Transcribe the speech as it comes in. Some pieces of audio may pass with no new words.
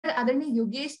Adarniya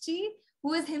Yogesh Ji,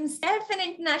 who is himself an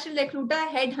international recruiter,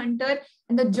 headhunter,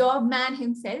 and the job man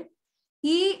himself.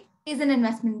 He is an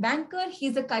investment banker.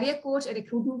 He's a career coach, a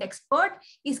recruitment expert.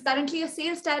 He's currently a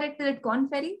sales director at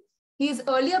Confederation. He's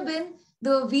earlier been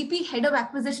the VP head of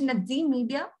acquisition at Z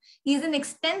Media. He's an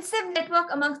extensive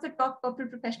network amongst the top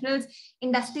corporate professionals,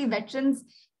 industry veterans,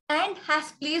 and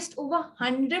has placed over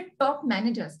 100 top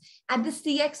managers at the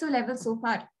CXO level so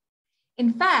far.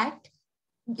 In fact,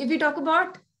 if you talk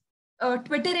about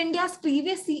Twitter India's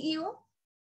previous CEO,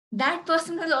 that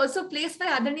person was also placed by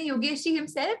Adarniya Yogesh Ji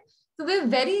himself. So we're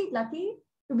very lucky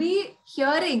to be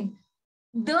hearing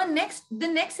the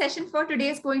next session for today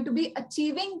is going to be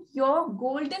achieving your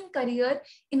golden career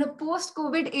in a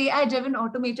post-COVID AI-driven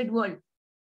automated world.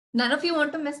 None of you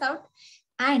want to miss out.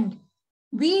 And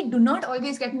we do not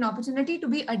always get an opportunity to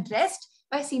be addressed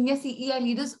by senior CEI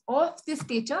leaders of this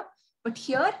stature, but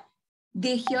here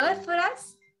they hear for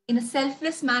us in a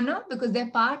selfless manner because they're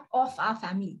part of our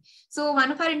family. So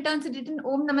one of our interns had written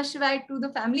Om Namah Shivaya to the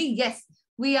family. Yes,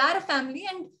 we are a family,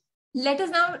 and let us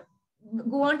now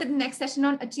go on to the next session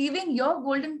on achieving your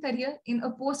golden career in a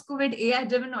post-COVID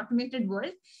AI-driven automated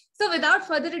world. So without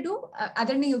further ado,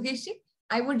 Adarniya Yogesh Ji,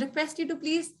 I would request you to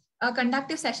please conduct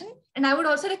your session. And I would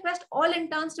also request all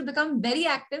interns to become very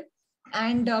active,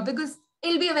 and because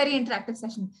it'll be a very interactive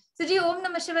session. So Ji, Om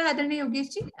Namah Shivaya, Adarniya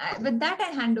Yogesh Ji. With that, I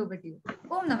hand over to you.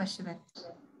 Om Namah Shivaya.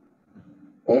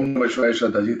 Om Namah Shivaya,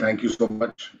 Shraddha Ji. Thank you so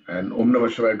much. And Om Namah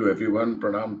Shivaya to everyone.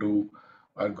 Pranam to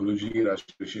our Guruji,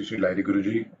 Rashtriya Shri Lahiri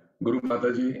Guruji, Guru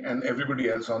Mataji, and everybody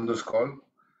else on this call.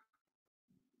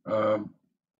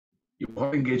 ये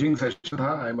बहुत engaging session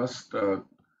था. I must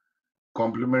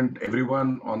compliment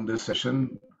everyone on this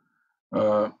session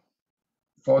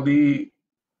for the,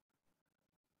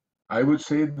 I would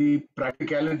say, the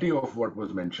practicality of what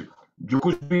was mentioned. जो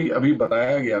कुछ भी अभी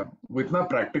बताया गया वो इतना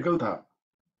practical था,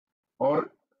 और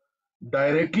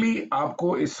directly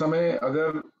आपको इस समय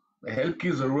अगर help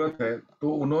की जरूरत है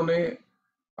तो उन्होंने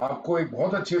आपको एक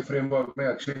बहुत अच्छे फ्रेमवर्क में,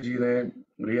 अक्षय जी ने,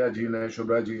 रिया जी ने,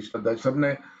 शुभ्रा जी, श्रद्धा, सब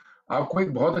ने आपको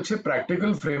एक बहुत अच्छे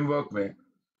प्रैक्टिकल फ्रेमवर्क में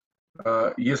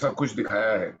ये सब कुछ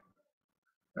दिखाया है.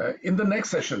 In the next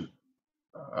session,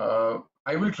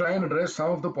 I will try and address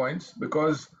some of the points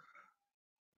because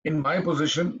in my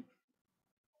position,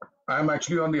 I am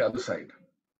actually on the other side.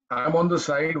 I am on the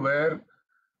side where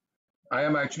I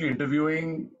am actually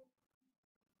interviewing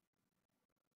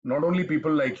not only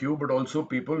people like you, but also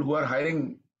people who are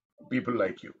hiring people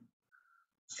like you,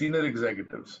 senior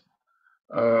executives.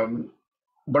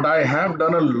 But I have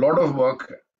done a lot of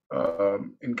work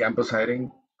in campus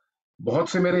hiring. बहुत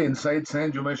से मेरे insights हैं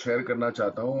जो मैं share करना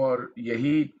चाहता हूँ, और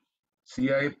यही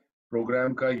CI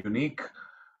program का unique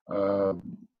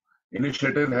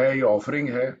initiative है, ये offering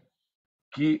है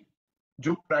कि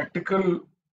जो practical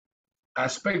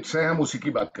aspects हैं हम उसी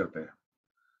की बात करते हैं.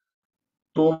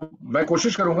 तो मैं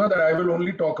कोशिश करूंगा that I will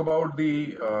only talk about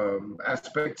the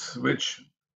aspects which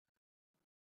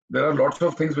there are lots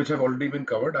of things which have already been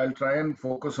covered. I'll try and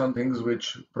focus on things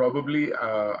which probably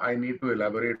I need to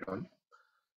elaborate on.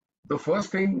 The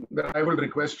first thing that I will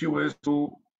request you is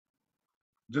to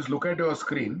just look at your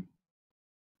screen,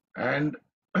 and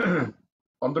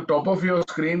on the top of your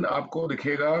screen आपको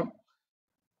दिखेगा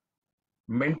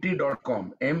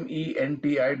menti.com,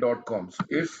 menti.com. So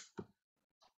if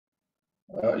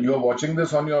you are watching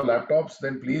this on your laptops,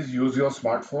 then please use your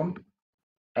smartphone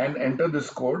and enter this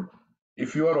code.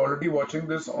 If you are already watching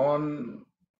this on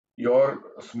your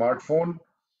smartphone,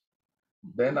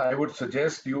 then I would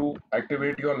suggest you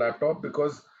activate your laptop,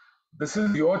 because this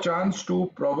is your chance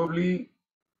to probably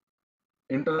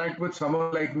interact with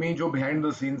someone like me जो behind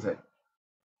the scenes है,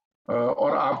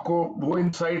 और आपको वो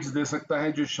insights दे सकता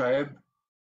है जो शायद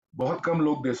बहुत कम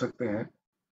लोग दे सकते हैं.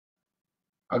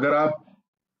 अगर आप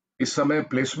इस समय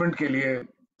placement के लिए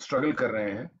struggle कर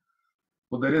रहे हैं,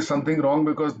 so there is something wrong,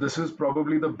 because this is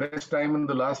probably the best time in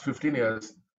the last 15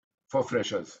 years for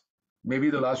freshers, maybe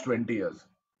the last 20 years.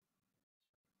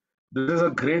 This is a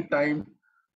great time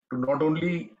to not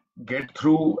only get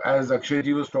through, as Akshay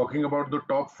ji was talking about, the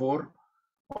top 4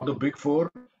 or the big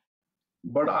 4,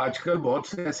 but आजकल बहुत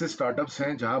से ऐसे startups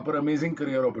हैं जहां पर amazing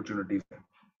career opportunities हैं.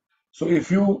 So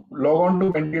if you log on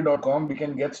to menti.com, we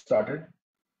can get started.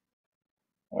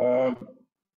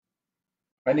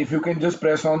 And if you can just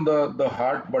press on the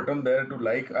heart button there to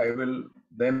like, I will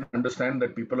then understand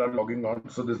that people are logging on.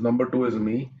 So this number 2 is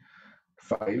me,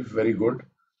 5, very good.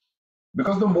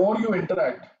 Because the more you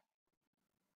interact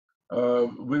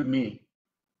with me,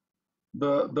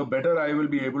 the better I will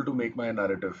be able to make my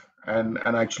narrative and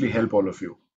actually help all of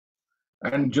you.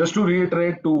 And just to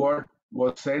reiterate to what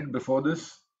was said before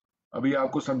this, अभी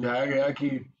आपको समझाया गया कि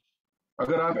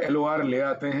अगर आप LOR ले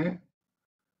आते हैं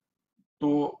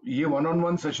तो ये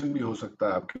 1-on-1 सेशन भी हो सकता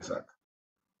है आपके साथ,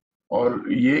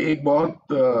 और ये एक बहुत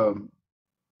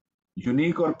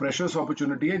यूनिक और प्रेशियस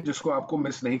अपॉर्चुनिटी है जिसको आपको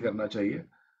मिस नहीं करना चाहिए.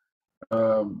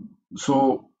 So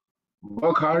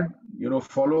work hard,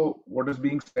 follow what is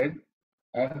being said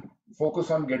and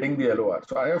focus on getting the LOR.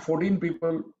 So I have 14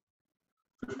 people,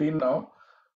 15 now.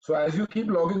 So as you keep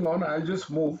logging on, I'll just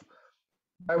move.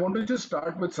 I want to just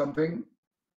start with something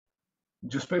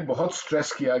जिस पे बहुत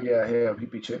stress किया गया है अभी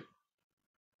पीछे,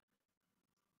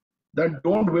 that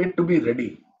don't wait to be ready.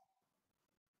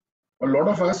 A lot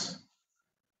of us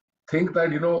think that,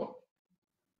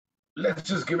 let's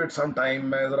just give it some time.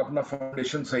 मैं जरा अपना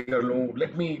foundation सही कर लूं.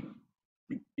 Let me,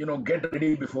 get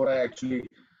ready before I actually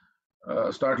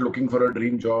start looking for a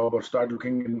dream job or start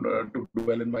looking to do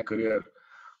well in my career.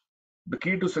 The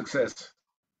key to success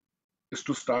is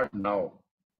to start now.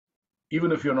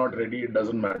 Even if you're not ready, it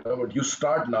doesn't matter, but you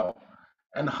start now.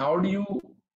 And how do you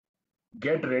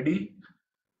get ready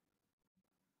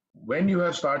when you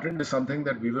have started is something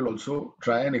that we will also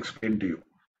try and explain to you.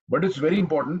 But it's very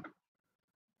important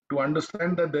to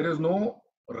understand that there is no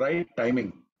right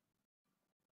timing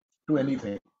to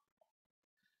anything.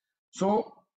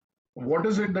 So what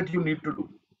is it that you need to do?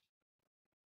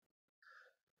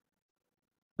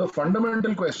 The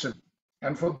fundamental question,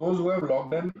 and for those who have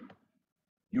logged in,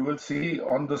 you will see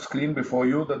on the screen before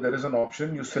you that there is an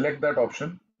option. You select that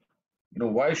option.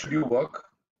 Why should you work?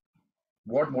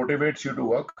 What motivates you to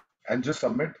work? And just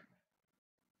submit.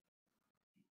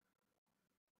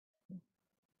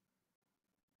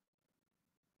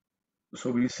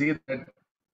 So we see that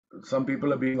some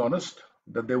people are being honest,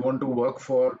 that they want to work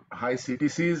for high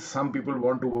CTCs. Some people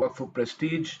want to work for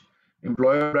prestige,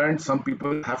 employer brands. Some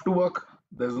people have to work.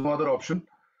 There's no other option.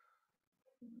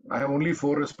 I have only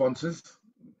 4 responses.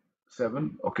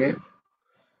 7. Okay.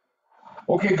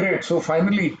 Okay, great. So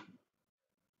finally,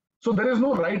 so there is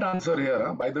no right answer here.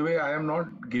 Huh? By the way, I am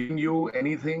not giving you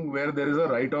anything where there is a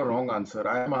right or wrong answer.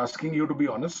 I am asking you to be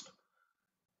honest.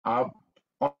 आप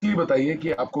honestly बताइए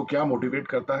कि आपको क्या motivate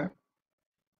करता है.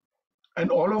 And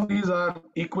all of these are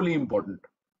equally important.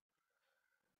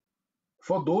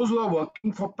 For those who are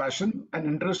working for passion and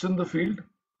interest in the field,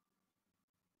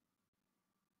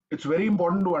 it's very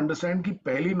important to understand कि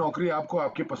पहली नौकरी आपको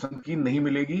आपके पसंद की नहीं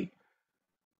मिलेगी,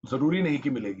 जरूरी नहीं कि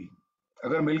मिलेगी.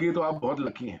 अगर मिल गई तो आप बहुत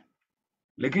लकी हैं.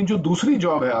 लेकिन जो दूसरी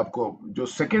जॉब है आपको, जो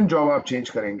सेकंड जॉब आप चेंज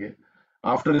करेंगे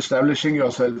after establishing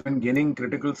yourself and gaining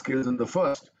critical skills in the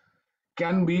first,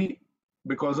 can be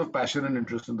because of passion and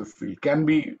interest in the field, can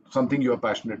be something you are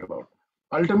passionate about.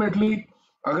 Ultimately,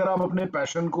 अगर आप अपने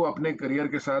passion को अपने career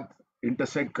के साथ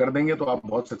intersect कर देंगे तो आप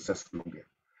बहुत सक्सेसफुल होंगे.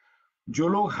 जो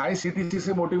लोग हाई CTC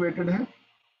से मोटिवेटेड हैं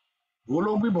वो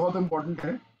लोग भी बहुत इंपॉर्टेंट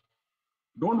है.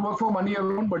 Don't work for money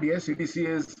alone, but yes, CTC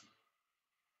is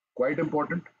quite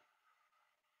important.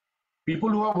 People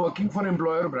who are working for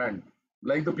employer brand,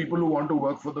 like the people who want to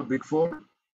work for the big four,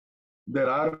 there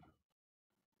are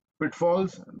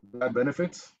pitfalls, there are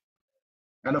benefits,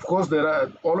 and of course there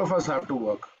are, all of us have to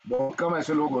work. बहुत कम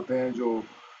ऐसे लोग होते हैं जो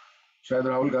शायद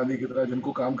राहुल गांधी की तरह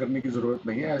जिनको काम करने की जरूरत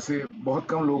नहीं है. ऐसे बहुत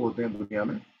कम लोग होते हैं दुनिया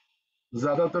में.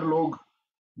 ज्यादातर लोग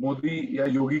मोदी या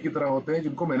योगी की तरह होते हैं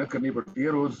जिनको मेहनत करनी पड़ती है.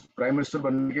 रोज प्राइम मिनिस्टर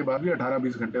बनने के बाद भी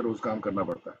 18-20 घंटे रोज काम करना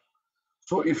पड़ता है.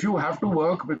 So if you have to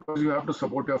work because you have to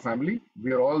support your family,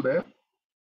 we are all there.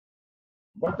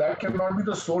 But that cannot be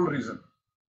the sole reason.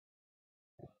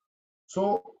 So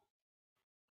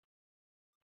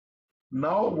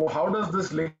now how does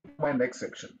this link to my next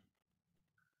section?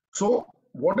 So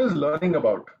what is learning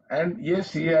about? And ये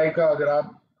CAI का अगर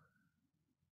आप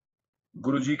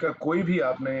गुरुजी का कोई भी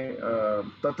आपने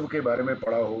तत्व के बारे में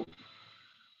पढ़ा हो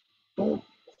तो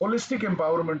होलिस्टिक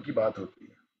एम्पावरमेंट की बात होती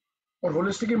है. और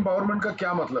होलिस्टिक एम्पावरमेंट का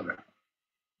क्या मतलब है?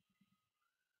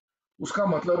 उसका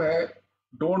मतलब है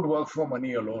don't work for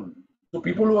money alone. So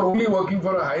people who are only working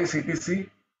for a high CTC,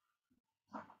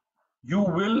 you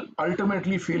will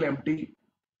ultimately feel empty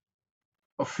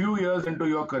a few years into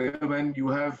your career when you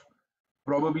have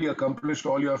probably accomplished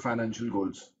all your financial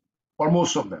goals, or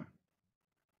most of them.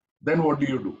 Then what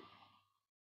do?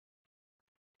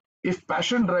 If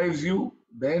passion drives you,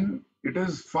 then it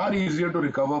is far easier to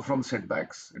recover from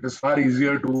setbacks. It is far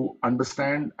easier to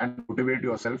understand and motivate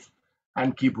yourself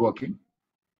and keep working.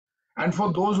 And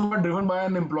for those who are driven by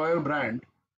an employer brand,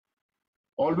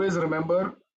 always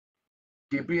remember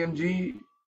KPMG,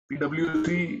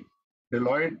 PwC,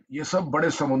 Deloitte, ये सब बड़े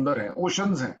समुंदर हैं,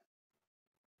 oceans हैं.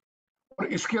 और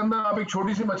इसके अंदर आप एक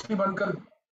छोटी सी मछली बनकर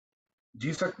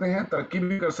जी सकते हैं, तरक्की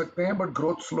भी कर सकते हैं, बट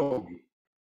ग्रोथ स्लो होगी.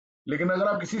 लेकिन अगर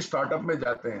आप किसी स्टार्टअप में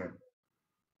जाते हैं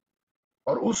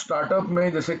और उस स्टार्टअप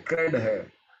में जैसे क्रेड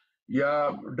है या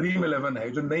ड्रीम 11 है,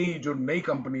 जो नई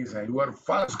कंपनीज हैं, you are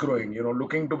fast growing,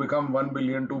 looking to become 1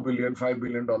 billion, 2 billion, $5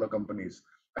 billion companies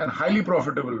and highly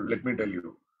profitable, let me tell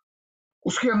you,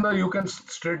 उसके अंदर you can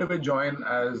straight away join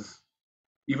as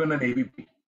even an AVP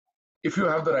if you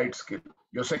have the right skill.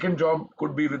 Your second job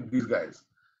could be with these guys.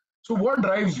 So what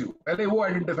drives you? पहले वो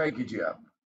identify कीजिए आप.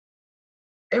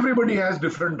 Everybody has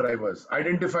different drivers.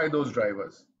 Identify those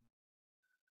drivers.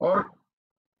 Or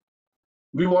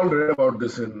we've all read about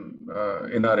this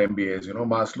in our MBAs.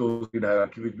 Maslow's need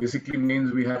hierarchy, which basically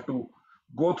means we have to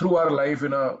go through our life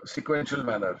in a sequential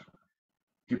manner.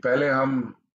 कि पहले हम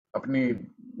अपनी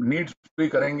needs पूरी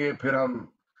करेंगे, फिर हम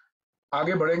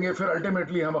आगे बढ़ेंगे, फिर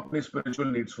ultimately हम अपनी spiritual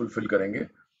needs fulfill करेंगे.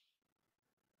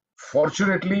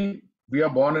 Fortunately, we are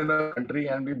born in a country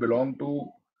and we belong to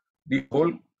the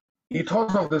whole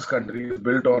ethos of this country is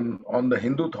built on the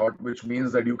Hindu thought, which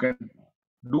means that you can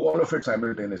do all of it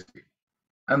simultaneously.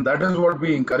 And that is what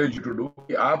we encourage you to do.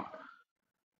 कि आप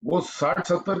वो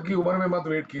 60-70 की उम्र में मत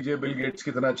wait कीजिए Bill Gates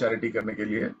की तरह चैरिटी करने के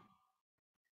लिए.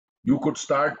 You could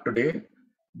start today,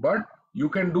 but you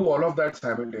can do all of that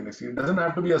simultaneously. It doesn't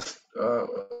have to be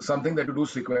something that you do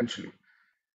sequentially.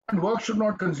 And work should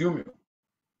not consume you.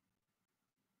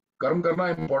 कर्म करना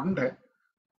important है,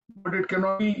 but it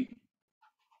cannot be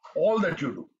all that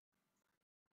you do.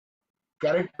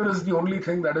 Character is the only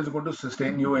thing that is going to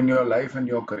sustain you in your life and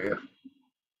your career.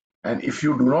 And if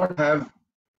you do not have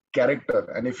character,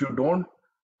 and if you don't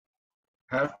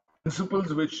have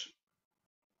principles which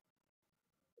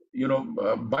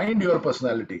bind your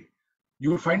personality,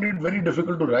 you will find it very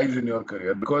difficult to rise in your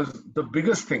career, because the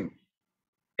biggest thing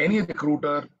any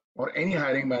recruiter or any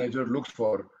hiring manager looks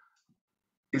for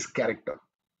is character.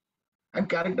 And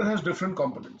character has different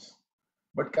components,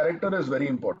 but character is very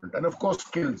important. And of course,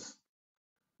 skills.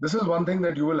 This is one thing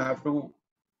that you will have to,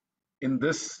 in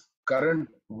this current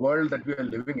world that we are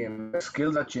living in,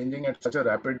 skills are changing at such a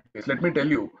rapid pace. Let me tell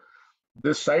you,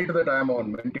 this site that I am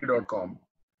on, menti.com,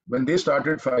 when they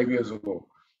started 5 years ago,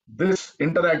 this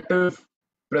interactive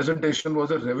presentation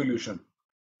was a revolution.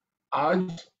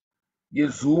 आज ये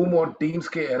Zoom और Teams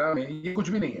के era में ये कुछ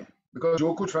भी नहीं है, because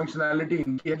जो कुछ functionality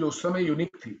इनकी है जो उस समय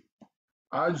यूनिक थी,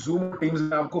 आज Zoom और Teams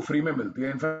में आपको फ्री में मिलती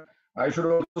है. In fact, I should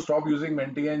also stop using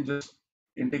Menti and just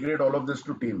integrate all of this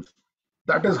to Teams.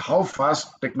 That is how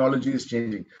fast technology is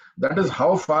changing. That is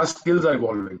how fast skills are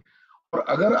evolving. और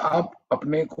अगर आप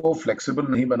अपने को flexible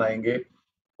नहीं बनाएंगे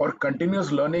और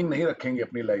continuous learning नहीं रखेंगे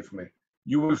अपनी life में,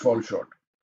 you will fall short.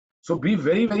 So be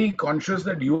very, very conscious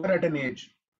that you are at an age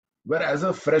where, as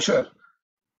a fresher,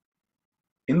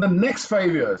 in the next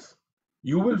 5 years,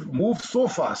 you will move so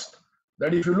fast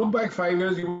that if you look back 5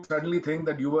 years, you will suddenly think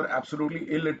that you were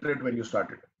absolutely illiterate when you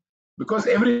started. Because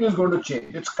everything is going to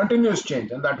change. It's continuous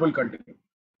change, and that will continue.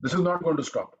 This is not going to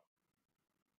stop.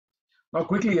 Now,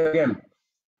 quickly again,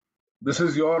 this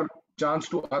is your chance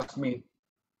to ask me,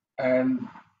 and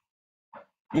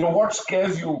what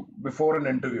scares you before an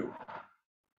interview?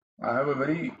 I have a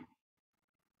very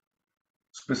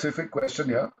specific question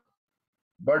here,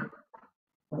 but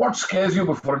what scares you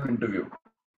before an interview?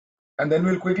 And then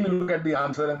we'll quickly look at the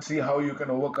answer and see how you can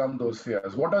overcome those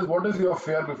fears. What is your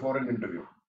fear before an interview?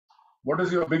 What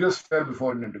is your biggest fear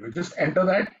before an interview? Just enter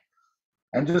that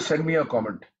and just send me a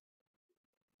comment.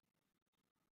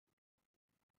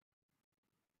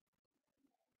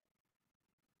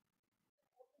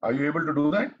 Are you able to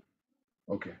do that?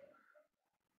 Okay.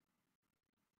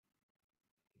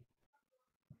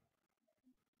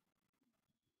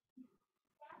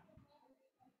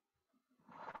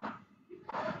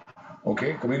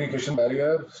 Okay, communication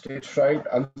barrier, stage fright,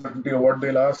 uncertainty of what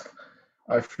they'll ask.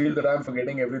 I feel that I'm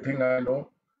forgetting everything I know.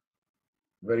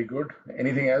 Very good.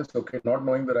 Anything else? Okay, not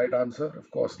knowing the right answer.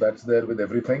 Of course, that's there with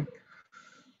everything.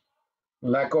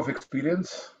 Lack of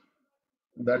experience.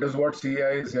 That is what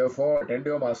CAI is here for. Attend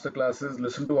your master classes,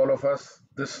 listen to all of us.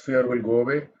 This fear will go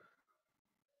away.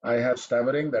 I have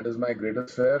stammering. That is my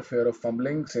greatest fear. Fear of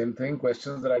fumbling. Same thing.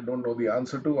 Questions that I don't know the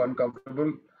answer to.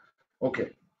 Uncomfortable.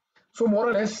 Okay. So more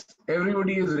or less,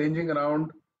 everybody is ranging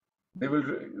around.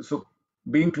 So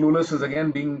being clueless is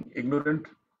again being ignorant.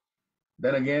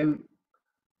 Then again,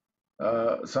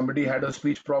 somebody had a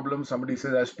speech problem. Somebody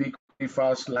says, I speak very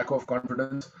fast, lack of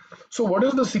confidence. So what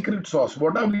is the secret sauce?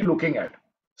 What are we looking at?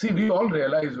 See, we all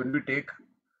realize when we take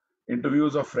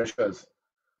interviews of freshers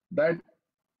that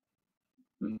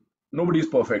nobody is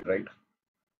perfect, right?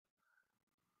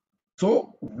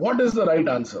 So what is the right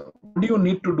answer? What do you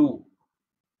need to do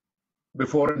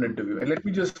before an interview? And let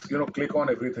me just, click on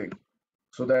everything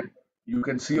so that you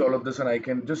can see all of this and I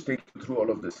can just take you through all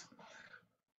of this.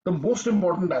 The most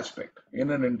important aspect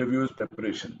in an interview is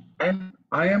preparation. And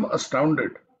I am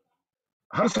astounded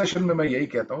her session में मैं यही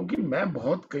कहता हूँ कि मैं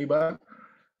बहुत कई बार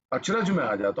अचरज में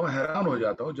आ जाता हूँ, हैरान हो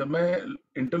जाता हूँ जब मैं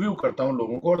इंटरव्यू करता हूँ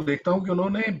लोगों को और देखता हूँ कि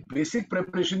उन्होंने बेसिक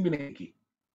प्रिपरेशन भी नहीं की।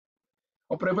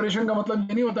 और प्रिपरेशन का मतलब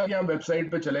ये नहीं होता कि आप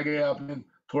वेबसाइट पे चले गए, आपने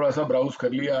थोड़ा सा ब्राउज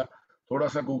कर लिया, थोड़ा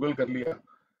सा गूगल कर लिया।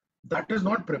 That is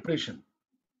not preparation.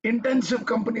 Intensive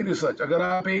company research. अगर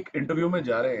आप एक इंटरव्यू में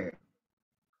जा रहे हैं,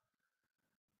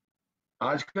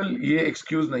 आजकल ये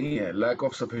एक्सक्यूज नहीं है लैक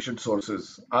ऑफ सफिशिएंट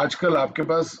सोर्सेज। आजकल आपके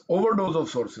पास ओवरडोज ऑफ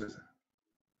सोर्सेज है,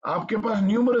 आपके पास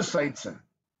न्यूमरस साइट्स हैं।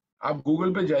 आप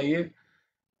गूगल पे जाइए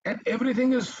एंड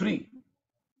एवरीथिंग इज फ्री।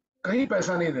 कहीं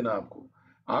पैसा नहीं देना आपको।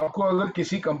 आपको अगर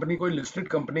किसी कंपनी, कोई लिस्टेड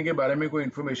कंपनी के बारे में कोई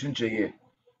इंफॉर्मेशन चाहिए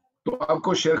तो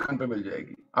आपको शेयर खान पे मिल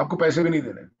जाएगी, आपको पैसे भी नहीं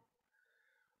देने।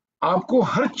 आपको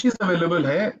हर चीज अवेलेबल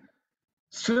है,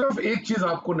 सिर्फ एक चीज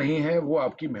आपको नहीं है, वो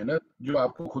आपकी मेहनत जो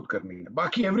आपको खुद करनी है।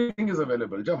 बाकी एवरीथिंग इज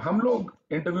अवेलेबल। जब हम लोग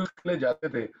इंटरव्यूज के लिए जाते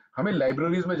थे, हमें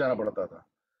लाइब्रेरीज में जाना पड़ता था।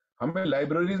 हमें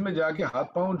लाइब्रेरीज में जाके हाथ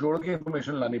पांव जोड़ के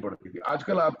इंफॉर्मेशन लानी पड़ती थी।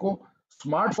 आजकल आपको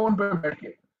स्मार्टफोन पे बैठ के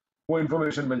वो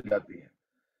इंफॉर्मेशन मिल जाती है।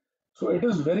 So it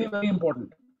is very very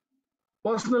important.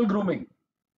 Personal grooming,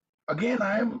 again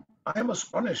I am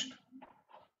अस्टोनिश्ड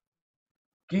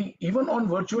कि even on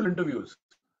virtual interviews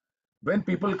when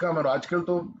people come, और आजकल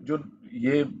तो जो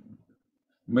ये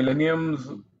मिलेनियम्स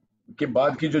के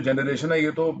बाद की जो जनरेशन है,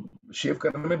 ये तो शेव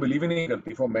करने में बिलीव ही नहीं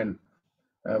करती for main.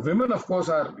 Women of course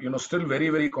are, still very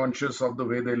very conscious of the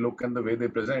way they look and the way they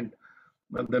present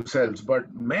themselves,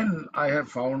 but men I have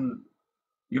found,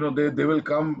 they will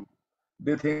come,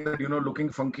 they think that looking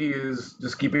funky is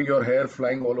just keeping your hair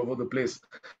flying all over the place.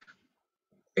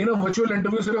 In virtual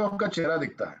interview सिर्फ आपका चेहरा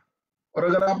दिखता है, और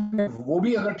अगर आपने वो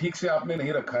भी अगर ठीक से आपने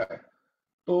नहीं रखा है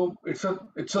तो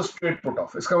it's a straight put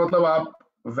off. इसका मतलब आप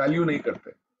वैल्यू नहीं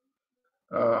करते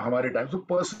हमारे टाइम। तो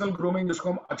पर्सनल ग्रूमिंग, जिसको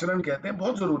हम आचरण कहते हैं,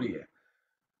 बहुत जरूरी है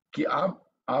कि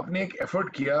आपने एक एफर्ट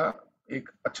किया, एक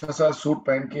अच्छा सा सूट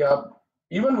पहन के आप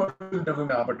इवन वर्चुअल इंटरव्यू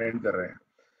में आप अटेंड कर रहे हैं।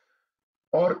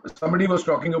 और somebody was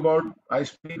talking about, I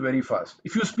speak very fast.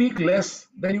 If you speak less,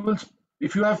 then you will,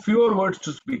 if you have fewer words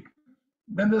to speak,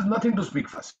 then there's nothing to speak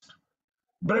fast.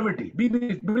 Brevity, be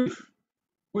brief.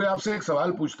 कोई आपसे एक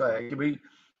सवाल पूछता है कि भाई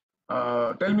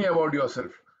tell me about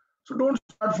yourself, so don't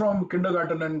start from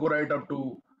kindergarten and go right up to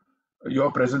your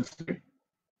present state.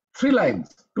 3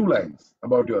 lines, 2 lines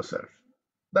about yourself,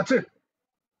 that's it.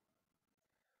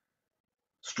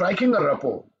 Striking a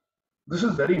rapport, this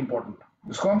is very important,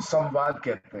 जिसको हम संवाद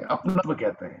कहते हैं, अपनत्व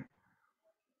कहते हैं।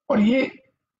 और ये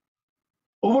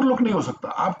ओवरलुक नहीं हो सकता।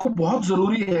 आपको बहुत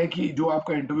जरूरी है कि जो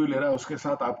आपका इंटरव्यू ले रहा है उसके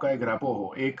साथ आपका एक रैपो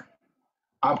हो, एक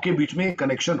आपके बीच में एक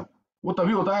कनेक्शन हो। वो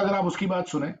तभी होता है अगर आप उसकी बात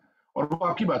सुने और वो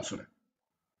आपकी बात सुने।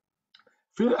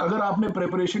 फिर अगर आपने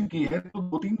प्रिपरेशन की है तो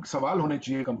 2-3 सवाल होने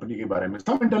चाहिए कंपनी के बारे में,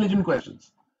 सम intelligent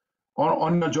questions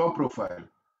on your job profile,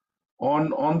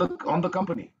 on the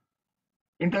company.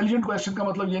 Intelligent question का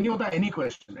मतलब ये नहीं होता any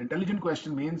question. Intelligent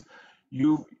question means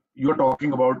you are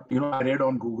talking about, I read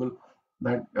on Google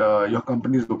that your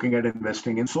company is looking at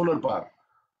investing in solar power.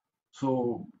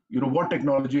 So what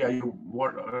technology are you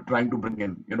trying to bring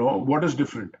in? What is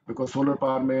different? Because solar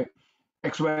power mein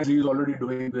XYZ is already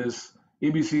doing this,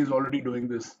 ABC is already doing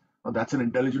this. Now that's an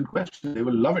intelligent question, they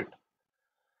will love it.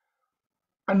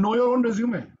 And know your own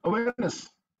resume, awareness.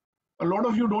 A lot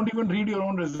of you don't even read your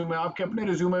own resume. आपके अपने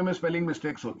resume में spelling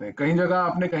mistakes होते हैं। कहीं जगह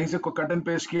आपने कहीं से cut and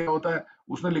paste किया होता है,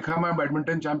 उसने लिखा मैं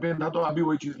बैडमिंटन चैंपियन था, तो आप भी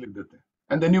वही चीज लिख देते हैं,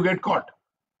 and then you get caught,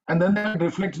 and then that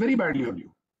reflects very badly on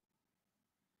you.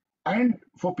 And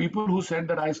for people who said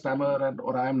that I stammer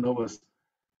or I am nervous,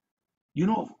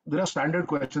 there are standard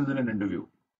questions in an interview.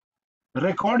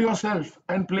 Record yourself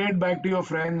and play it back to your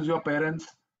friends, your parents.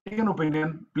 Take an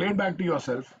opinion, play it back to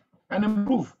yourself, and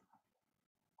improve.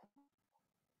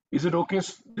 Is it okay?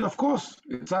 Of course,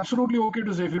 it's absolutely okay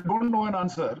to say if you don't know an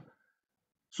answer.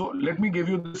 So let me give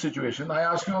you the situation. I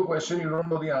ask you a question, you don't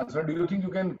know the answer. Do you think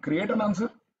you can create an answer?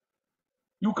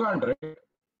 You can't, right?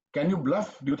 Can you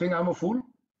bluff? Do you think I'm a fool?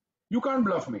 You can't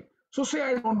bluff me. So say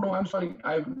I don't know. I'm sorry.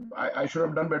 I should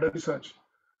have done better research.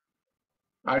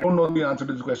 I don't know the answer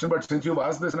to this question, but since you've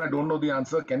asked this and I don't know the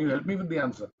answer, can you help me with the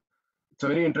answer? It's a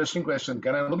very interesting question.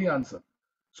 Can I know the answer?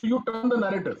 So you turn the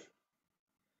narrative.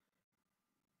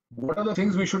 What are the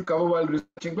things we should cover while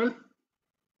researching? Well,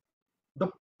 the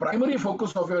primary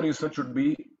focus of your research should be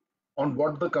on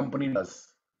what the company does.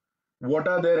 What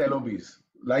are their LOBs,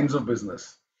 lines of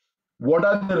business? What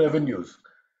are their revenues?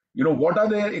 What are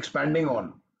they expanding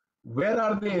on? Where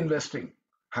are they investing?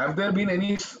 Have there been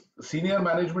any senior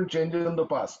management changes in the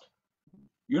past?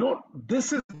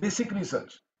 This is basic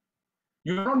research.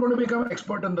 You're not going to become an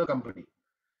expert in the company,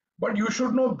 but you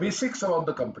should know basics about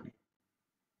the company.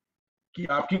 कि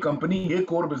आपकी company ये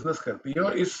core business करती है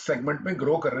और इस segment में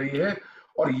grow कर रही है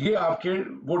और ये आपके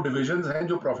वो डिविजन्स हैं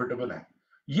जो प्रॉफिटेबल हैं।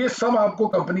 ये सब आपको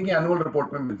कंपनी के एनुअल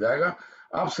रिपोर्ट में मिल जाएगा।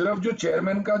 आप सिर्फ जो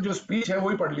चेयरमैन का जो स्पीच है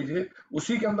वही पढ़ लीजिए,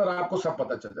 उसी के अंदर आपको सब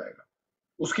पता चल जाएगा।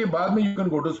 उसके बाद में you can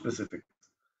go to specific.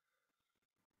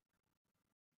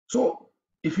 So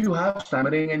if you have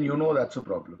stammering and you know that's a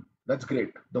problem, that's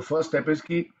great. The first step is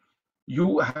ki you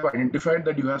have identified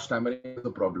that you have stammering as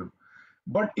a problem.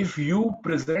 But if you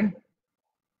present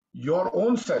your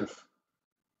own self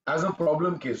as a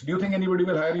problem case, do you think anybody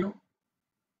will hire you?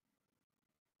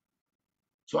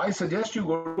 So I suggest you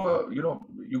go to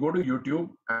you go to YouTube,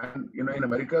 and in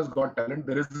America's Got Talent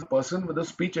there is a person with a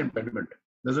speech impediment.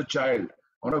 There's a child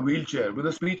on a wheelchair with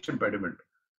a speech impediment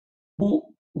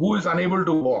who is unable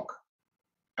to walk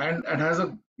and has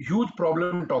a huge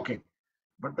problem talking.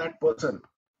 But that person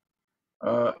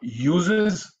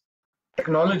uses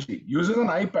technology, uses an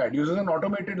iPad, uses an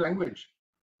automated language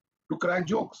to crack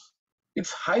jokes.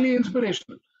 It's highly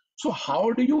inspirational. So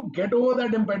how do you get over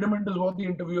that impediment is what the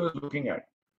interviewer is looking at.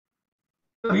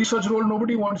 In a research role,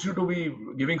 nobody wants you to be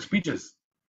giving speeches.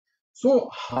 So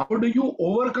how do you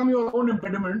overcome your own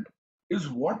impediment is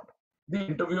what the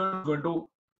interviewer is going to,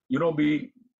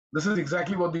 be. This is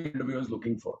exactly what the interviewer is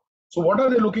looking for. So what are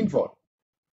they looking for?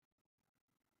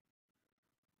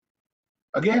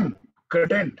 Again,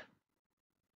 content.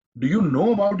 Do you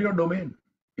know about your domain?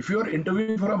 If you're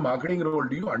interviewing for a marketing role,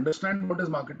 do you understand what is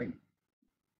marketing?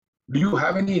 Do you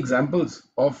have any examples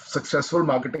of successful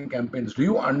marketing campaigns? Do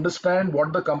you understand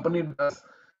what the company does?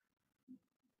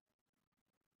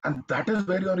 And that is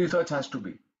where your research has to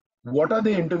be. What are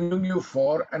they interviewing you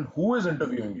for and who is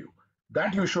interviewing you?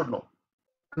 That you should know.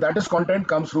 That is content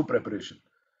comes through preparation.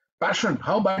 Passion.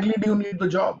 How badly do you need the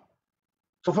job?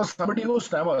 So for somebody who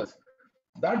stammers,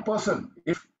 that person,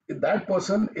 if that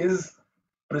person is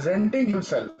presenting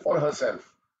himself or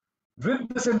herself with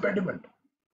this impediment,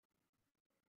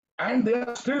 and they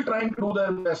are still trying to do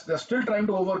their best, they're still trying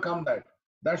to overcome that.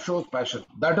 That shows passion.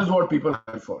 That is what people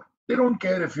hire for. They don't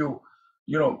care if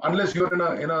unless you're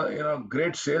in a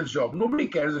great sales job, nobody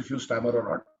cares if you stammer or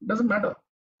not. It doesn't matter.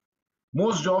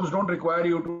 Most jobs don't require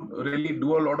you to really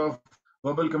do a lot of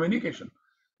verbal communication.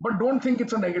 But don't think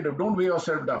it's a negative. Don't weigh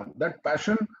yourself down. That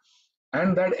passion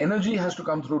and that energy has to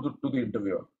come through to the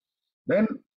interviewer. Then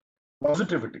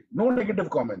positivity, no negative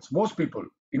comments. Most people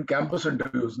in campus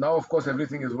interviews, now of course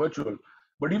everything is virtual,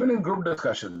 but even in group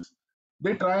discussions,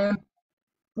 they try and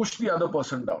push the other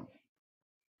person down.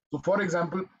 So for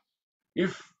example,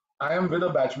 if I am with a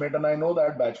batchmate and I know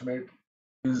that batchmate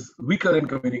is weaker in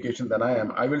communication than I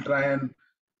am, I will try and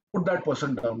put that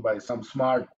person down by some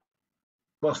smart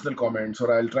personal comments,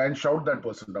 or I'll try and shout that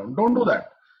person down. Don't do that.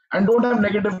 And don't have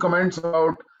negative comments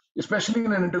about, especially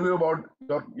in an interview about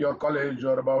your college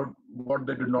or about what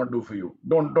they did not do for you.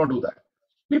 Don't do that.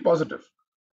 Be positive.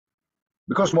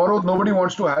 Because tomorrow nobody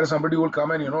wants to hire somebody who will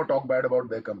come and talk bad about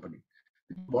their company.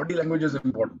 Body language is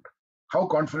important. How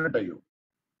confident are you?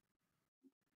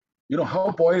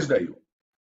 How poised are you?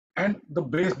 And the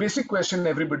basic question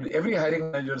every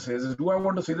hiring manager says is, do I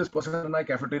want to see this person in my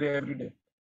cafeteria every day?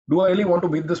 Do I really want to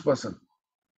meet this person?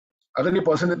 अगर ये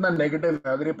person इतना negative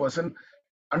है, अगर ये person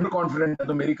under confident है,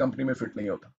 तो मेरी company में फिट नहीं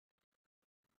होता.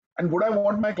 And would I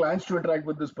want my clients to interact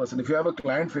with this person? If you have a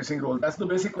client facing role, that's the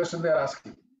basic question they are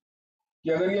asking.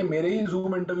 कि अगर ये मेरे ही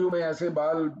जूम इंटरव्यू में ऐसे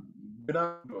बाल बिना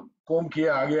कोम किए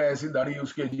आ गया, ऐसी दाढ़ी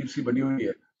उसकी अजीब सी बनी हुई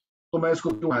है, तो मैं इसको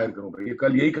क्यों हायर करूंगा? ये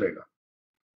कल यही करेगा.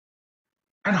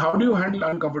 And how do you handle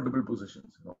uncomfortable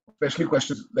positions? Especially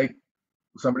questions like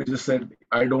somebody just said,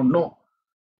 I don't know.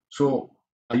 So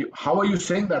how are you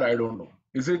saying that I don't know?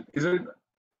 Is it,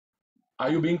 are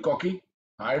you being cocky?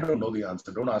 I don't know the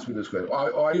answer. Don't ask me this question.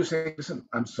 Or are you saying, listen,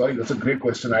 I'm sorry, that's a great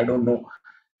question. I don't know.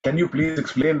 Can you please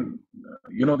explain,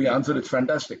 the answer? It's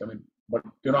fantastic. I mean, but,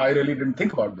 I really didn't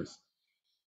think about this.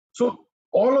 So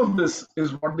all of this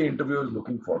is what the interviewer is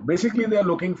looking for. Basically, they are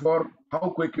looking for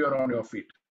how quick you are on your feet.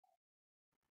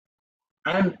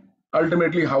 And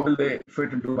ultimately, how will they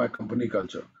fit into my company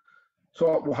culture?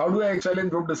 So how do I excel in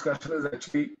group discussion is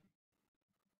actually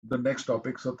the next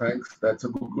topic. So thanks. That's a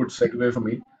good segue for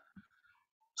me.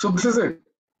 So this is it.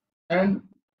 And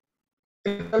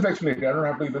it's self-explanatory. I don't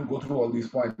have to even go through all these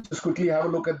points. Just quickly have a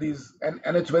look at these. And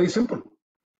it's very simple.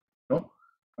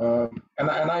 And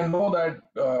I know that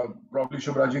probably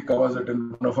Shubhraji covers it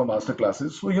in one of her master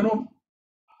classes. So,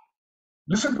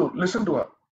 listen to her.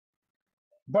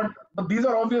 But these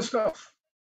are obvious stuff.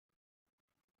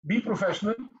 Be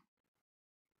professional.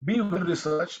 Be well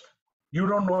researched. You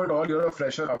don't know it all. You're a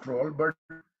fresher after all. But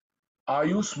are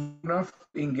you smart enough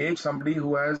to engage somebody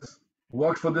who has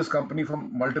worked for this company for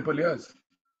multiple years?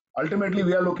 Ultimately,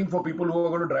 we are looking for people who are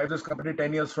going to drive this company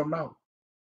 10 years from now.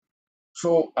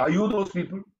 So are you those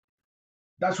people?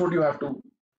 That's what you have to.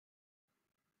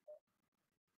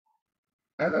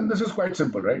 And this is quite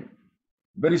simple, right?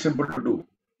 Very simple to do.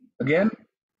 Again,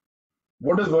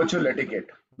 what is virtual etiquette?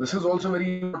 This is also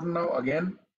very important now.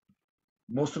 Again,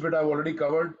 most of it I've already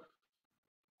covered.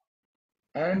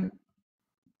 And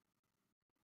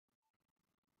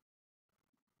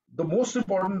the most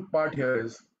important part here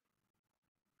is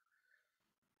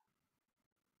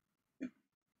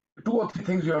two or three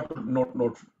things you have to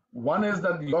note. One is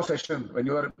that your session, when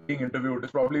you are being interviewed,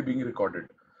 is probably being recorded.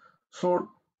 So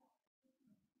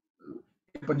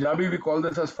in Punjabi, we call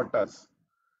this as fattas.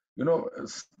 You know,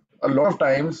 a lot of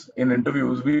times in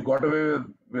interviews, we got away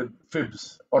with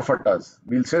fibs or fattas.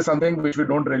 We'll say something which we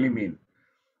don't really mean.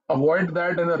 Avoid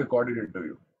that in a recorded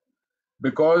interview.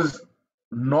 Because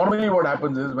normally what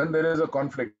happens is when there is a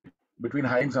conflict between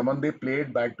hiring someone, they play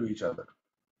it back to each other.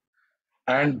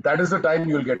 And that is the time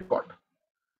you'll get caught.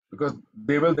 Because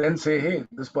they will then say, hey,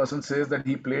 this person says that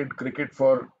he played cricket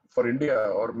for India,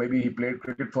 or maybe he played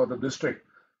cricket for the district.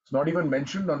 It's not even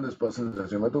mentioned on this person's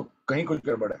resume. So kahin kuch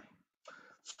gadbad hai.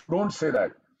 Don't say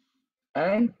that.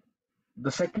 And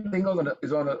the second thing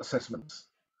is on assessments.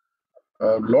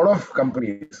 A lot of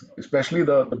companies, especially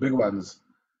the big ones,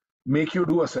 make you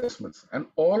do assessments. And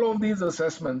all of these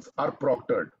assessments are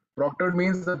proctored. Proctored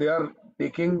means that they are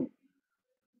taking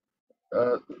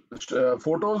uh,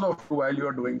 photos of you while you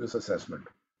are doing this assessment.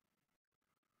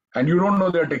 And you don't know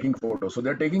they're taking photos. So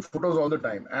they're taking photos all the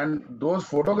time. And those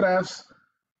photographs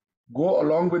go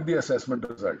along with the assessment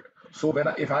result. So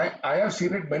if I have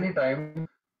seen it many times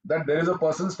that there is a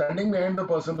person standing behind the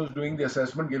person who's doing the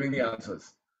assessment giving the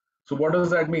answers. So what does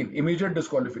that mean? Immediate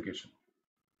disqualification.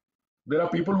 There are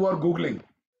people who are Googling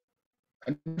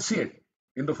and you see it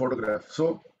in the photograph.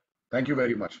 So thank you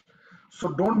very much. So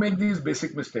don't make these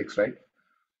basic mistakes, right?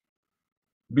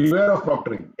 Beware of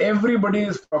proctoring. Everybody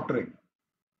is proctoring.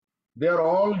 They are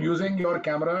all using your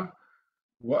camera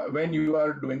when you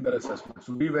are doing the assessment.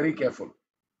 So be very careful.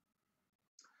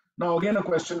 Now, again, a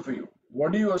question for you.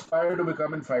 What do you aspire to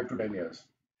become in 5 to 10 years?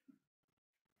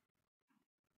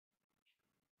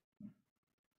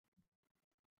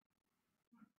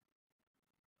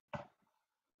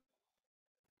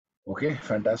 Okay,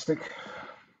 fantastic.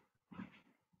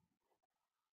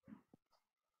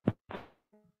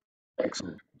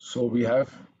 Excellent. So we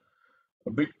have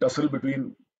a big tussle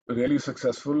between really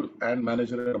successful and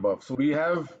manager and above. So we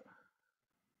have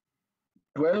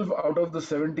 12 out of the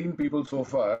 17 people so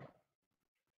far,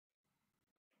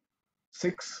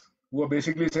 6 who are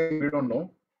basically saying we don't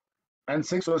know, and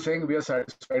 6 who are saying we are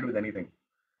satisfied with anything.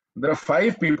 There are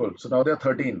 5 people, so now there are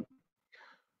 13.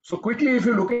 So quickly, if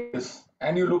you look at this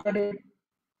and you look at it,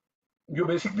 you're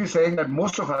basically saying that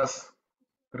most of us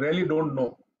really don't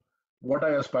know what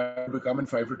I aspire to become in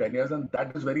 5 to 10 years, and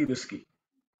that is very risky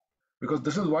because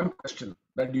this is one question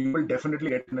that you will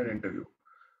definitely get in an interview.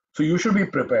 So you should be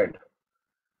prepared.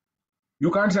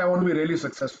 You can't say, I want to be really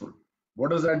successful.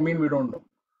 What does that mean? We don't know.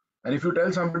 And if you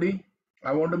tell somebody,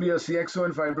 I want to be a CXO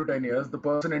in 5 to 10 years, the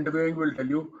person interviewing will tell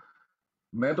you,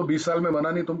 मैं तो 20 साल में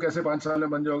बना नहीं, तुम कैसे 5 साल में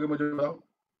बन जाओगे मुझे बताओ.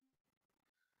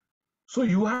 So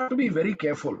you have to be very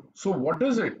careful. So what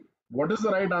is it? What is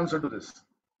the right answer to this?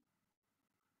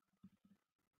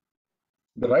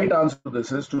 The right answer to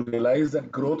this is to realize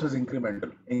that growth is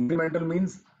incremental. Incremental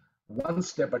means one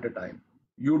step at a time.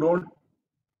 You don't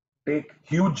take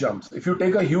huge jumps. If you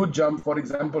take a huge jump, for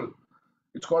example,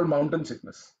 it's called mountain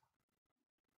sickness.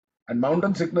 And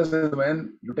mountain sickness is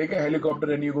when you take a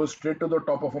helicopter and you go straight to the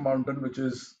top of a mountain, which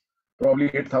is probably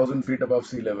 8,000 feet above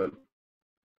sea level.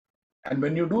 And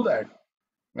when you do that,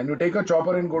 when you take a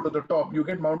chopper and go to the top, you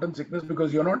get mountain sickness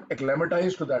because you're not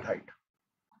acclimatized to that height.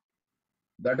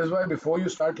 That is why before you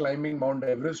start climbing Mount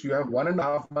Everest, you have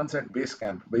 1.5 months at base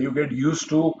camp where you get used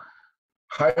to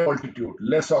high altitude,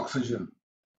 less oxygen,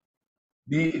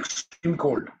 the extreme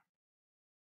cold.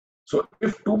 So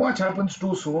if too much happens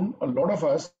too soon, a lot of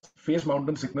us face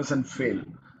mountain sickness and fail.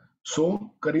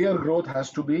 So career growth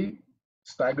has to be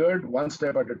staggered one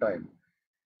step at a time.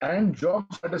 And job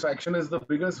satisfaction is the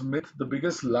biggest myth, the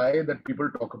biggest lie that people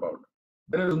talk about.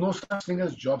 There is no such thing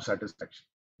as job satisfaction.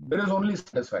 There is only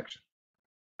satisfaction.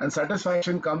 And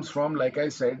satisfaction comes from, like I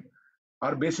said,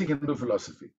 our basic Hindu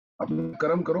philosophy. अपना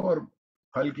कर्म करो और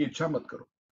फल की इच्छा मत करो.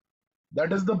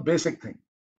 That is the basic thing.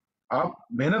 आप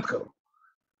मेहनत करो.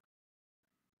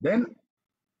 Then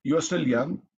you are still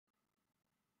young.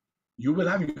 You will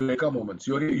have eureka moments.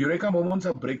 Your eureka moments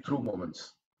are breakthrough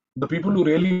moments. The people who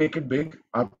really make it big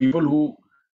are people who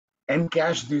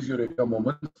encash these eureka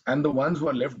moments, and the ones who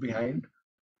are left behind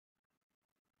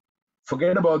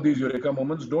Forget about these eureka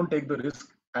moments. Don't take the risk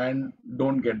and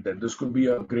don't get there. This could be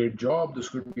a great job. This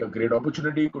could be a great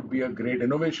opportunity. Could be a great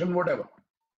innovation, whatever.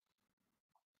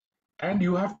 And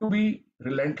you have to be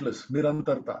relentless,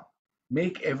 nirantarta.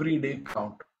 Make every day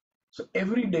count. So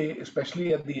every day,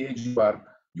 especially at the age you are,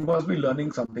 you must be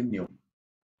learning something new.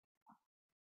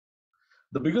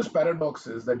 The biggest paradox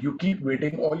is that you keep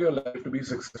waiting all your life to be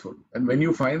successful. And when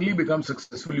you finally become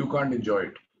successful, you can't enjoy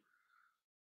it.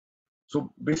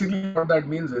 So basically, what that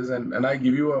means is, and I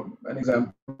give you an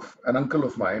example of an uncle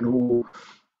of mine who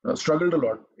struggled a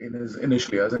lot in his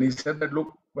initial years. And he said that,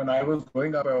 look, when I was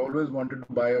growing up, I always wanted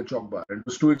to buy a chalk bar. It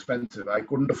was too expensive. I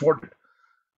couldn't afford it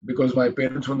because my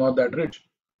parents were not that rich.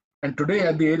 And today,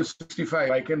 at the age of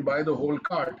 65, I can buy the whole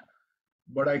cart,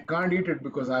 but I can't eat it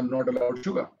because I'm not allowed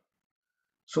sugar.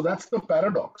 So that's the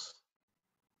paradox.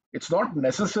 It's not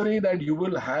necessary that you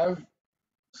will have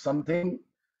something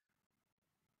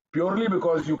purely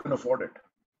because you can afford it.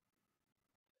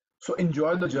 So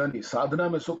enjoy the journey. साधना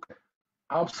में सुख है.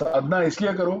 आप साधना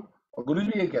इसलिए करो, और गुरु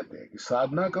जी ये कहते हैं कि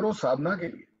साधना करो साधना के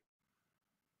लिए.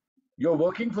 You're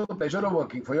working for the pleasure of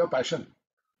working, for your passion,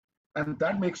 and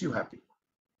that makes you happy.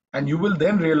 And you will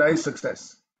then realize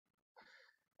success.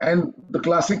 And the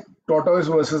classic tortoise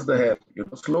versus the hare,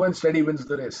 slow and steady wins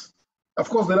the race. Of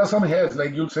course, there are some hares,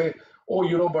 like you'll say,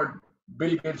 oh, but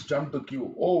Bill Gates jumped the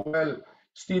queue. Oh, well,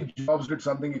 Steve Jobs did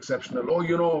something exceptional.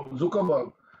 Oh,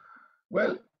 Zuckerberg.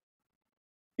 Well,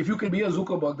 if you can be a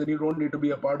Zuckerberg, then you don't need to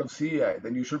be a part of CEI.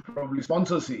 Then you should probably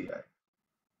sponsor CEI.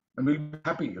 And we'll be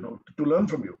happy, to learn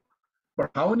from you.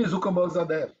 But how many Zuckerbergs are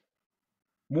there?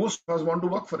 Most of us want to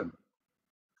work for him.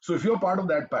 So if you're part of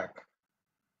that pack,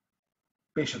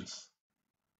 patience,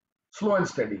 slow and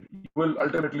steady, you will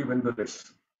ultimately win the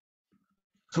race.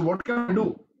 So what can I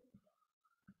do?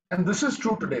 And this is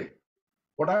true today.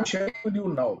 What I'm sharing with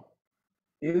you now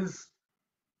is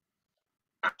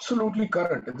absolutely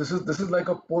current. This is like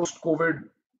a post-COVID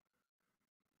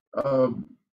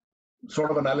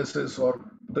sort of analysis, or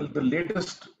the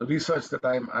latest research that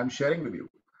I'm sharing with you,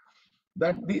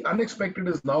 that the unexpected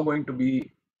is now going to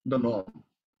be the norm.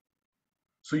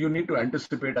 So you need to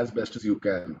anticipate as best as you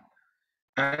can.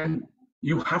 And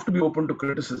you have to be open to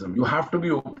criticism. You have to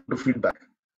be open to feedback.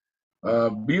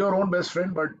 Be your own best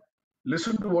friend, but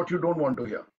listen to what you don't want to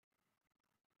hear.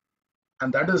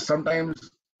 And that is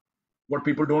sometimes what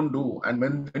people don't do. And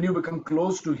when you become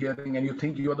close to hearing and you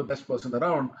think you're the best person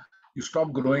around, you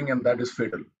stop growing, and that is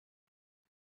fatal.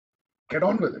 Get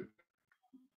on with it.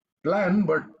 Plan,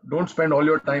 but don't spend all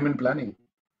your time in planning.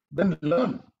 Then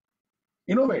learn,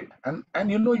 innovate,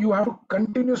 and you have to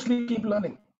continuously keep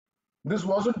learning. This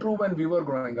wasn't true when we were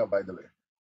growing up, by the way.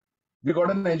 We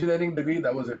got an engineering degree,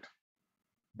 that was it.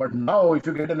 But now, if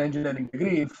you get an engineering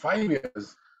degree in 5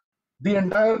 years, the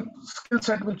entire skill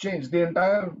set will change. The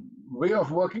entire way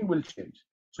of working will change.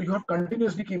 So you have to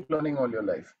continuously keep learning all your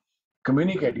life.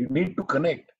 Communicate. You need to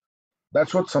connect.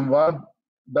 That's what Samvad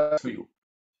does for you.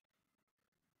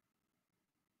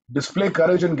 Display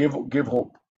courage and give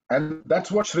hope. And that's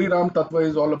what Sri Ram Tattva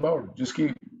is all about. Just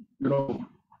keep,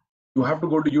 you have to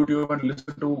go to YouTube and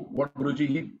listen to what Guruji,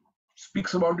 he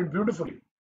speaks about it beautifully.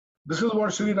 This is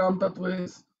what Sri Ram Tattva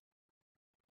is.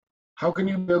 How can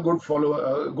you be a good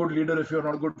follower, a good leader, if you're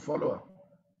not a good follower?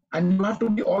 And you have to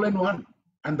be all in one.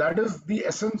 And that is the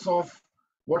essence of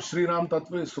what Sri Ram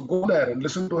Tattva is. So go there and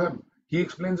listen to him. He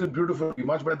explains it beautifully,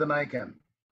 much better than I can.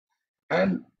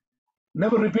 And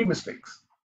never repeat mistakes.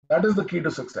 That is the key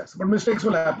to success. But mistakes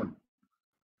will happen.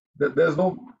 There is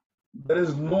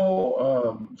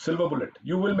no silver bullet.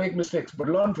 You will make mistakes, but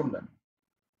learn from them.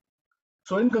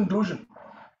 So in conclusion,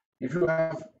 if you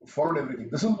have followed everything,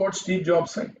 this is what Steve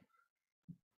Jobs said.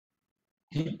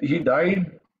 He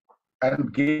died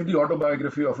and gave the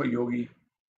autobiography of a yogi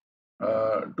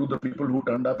to the people who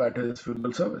turned up at his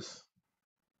funeral service.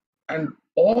 And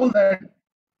all that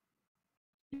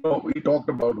he talked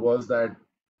about was that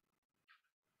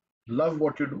love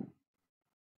what you do.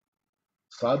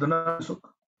 Sadhana sukh.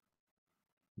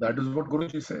 That is what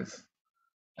Guruji says.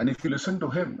 And if you listen to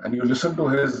him and you listen to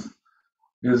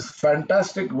his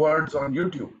fantastic words on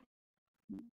YouTube,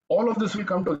 all of this will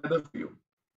come together for you.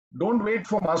 Don't wait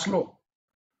for Maslow.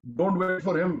 Don't wait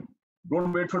for him.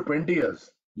 Don't wait for 20 years.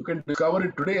 You can discover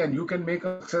it today, and you can make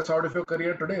a success out of your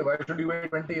career today. Why should you wait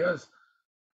 20 years?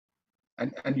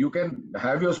 And you can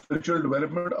have your spiritual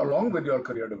development along with your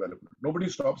career development. Nobody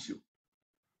stops you.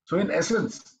 So in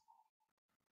essence,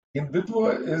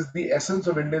 Hindutva is the essence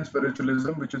of Indian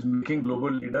spiritualism, which is making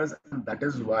global leaders. And that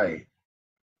is why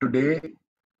today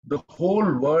the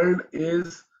whole world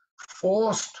is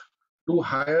forced to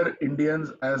hire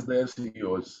Indians as their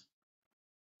CEOs.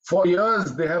 For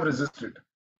years, they have resisted.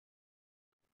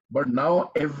 But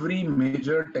now every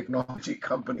major technology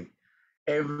company,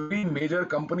 every major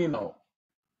company now,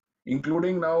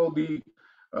 including now the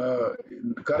uh,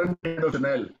 current head of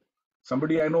Chanel,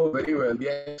 somebody I know very well, the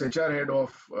ex-HR head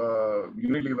of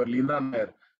Unilever, Lina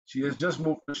Nair. She has just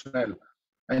moved to Chanel,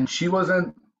 and she was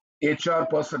an HR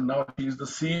person. Now she is the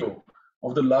CEO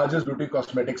of the largest beauty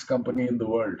cosmetics company in the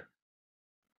world.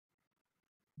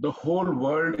 The whole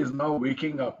world is now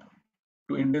waking up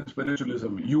to Indian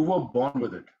spiritualism. You were born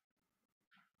with it,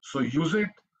 so use it.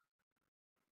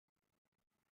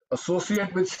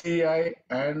 Associate with CEI,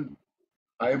 and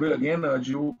I will again urge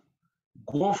you,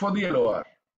 go for the LOR.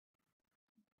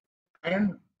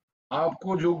 And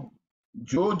आपको जो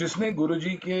जो जिसने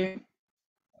गुरुजी के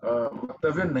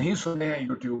वक्तव्य नहीं सुने हैं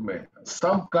YouTube में,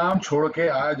 सब काम छोड़ के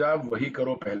आज आप वही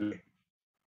करो पहले.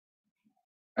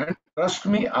 एंड ट्रस्ट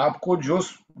मी, आपको जो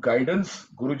गाइडेंस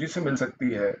गुरुजी से मिल सकती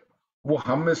है वो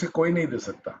हम में से कोई नहीं दे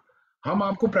सकता. हम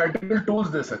आपको प्रैक्टिकल टूल्स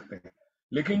दे सकते हैं,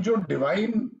 लेकिन जो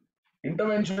डिवाइन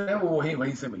इंटरवेंशन है वो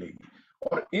वहीं से मिलेगी.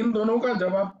 और इन दोनों का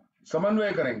जब आप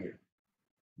समन्वय करेंगे,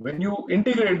 when you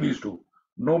integrate these two,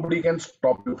 nobody can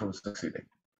stop you from succeeding.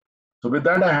 So with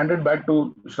that, I hand it back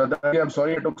to Shraddha. I'm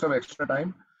sorry I took some extra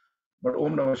time, but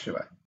Om Namah Shivaya.